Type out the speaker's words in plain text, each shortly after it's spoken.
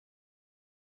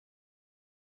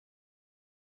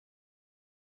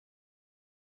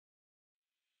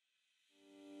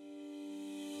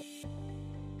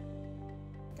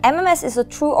MMS is a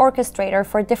true orchestrator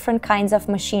for different kinds of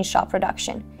machine shop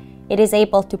production. It is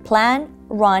able to plan,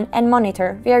 run, and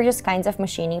monitor various kinds of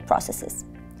machining processes.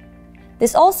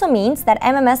 This also means that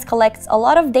MMS collects a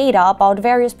lot of data about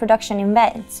various production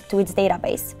events to its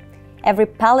database. Every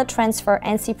pallet transfer,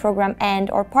 NC program end,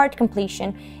 or part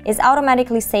completion is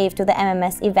automatically saved to the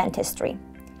MMS event history.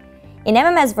 In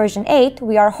MMS version 8,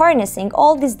 we are harnessing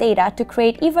all this data to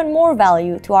create even more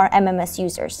value to our MMS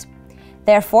users.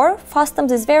 Therefore,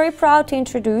 Fastems is very proud to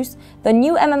introduce the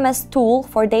new MMS tool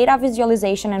for data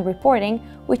visualization and reporting,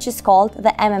 which is called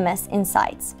the MMS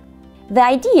Insights. The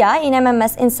idea in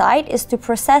MMS Insight is to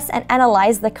process and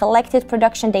analyze the collected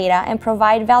production data and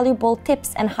provide valuable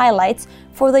tips and highlights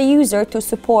for the user to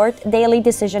support daily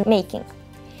decision-making.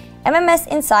 MMS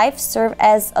Insights serve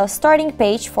as a starting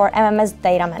page for MMS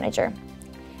Data Manager.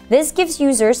 This gives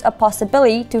users a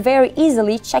possibility to very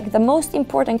easily check the most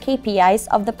important KPIs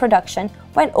of the production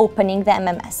when opening the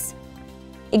MMS.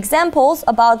 Examples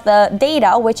about the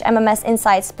data which MMS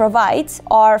Insights provides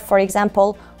are, for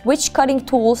example, which cutting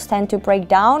tools tend to break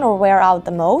down or wear out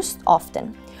the most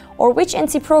often, or which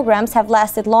NC programs have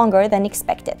lasted longer than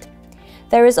expected.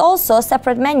 There is also a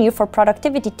separate menu for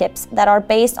productivity tips that are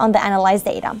based on the analyzed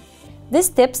data. This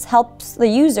tips helps the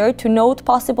user to note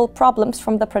possible problems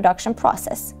from the production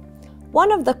process.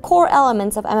 One of the core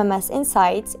elements of MMS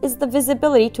Insights is the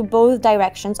visibility to both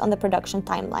directions on the production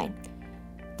timeline.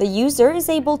 The user is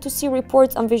able to see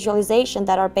reports on visualization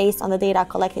that are based on the data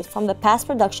collected from the past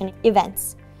production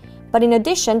events. But in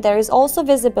addition, there is also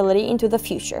visibility into the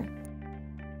future.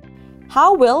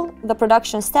 How will the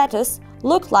production status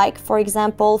look like, for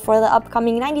example, for the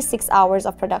upcoming 96 hours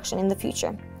of production in the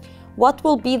future? What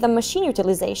will be the machine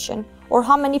utilization, or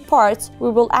how many parts we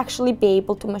will actually be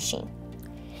able to machine?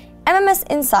 MMS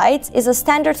Insights is a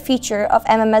standard feature of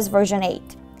MMS version 8.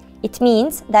 It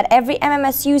means that every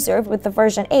MMS user with the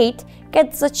version 8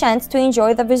 gets a chance to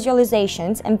enjoy the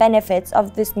visualizations and benefits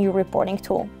of this new reporting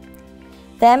tool.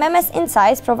 The MMS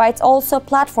Insights provides also a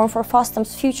platform for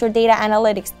Fastems' future data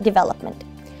analytics development.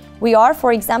 We are,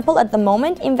 for example, at the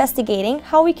moment investigating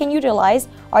how we can utilize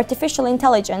artificial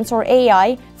intelligence or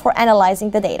AI for analyzing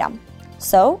the data.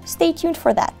 So, stay tuned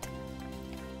for that.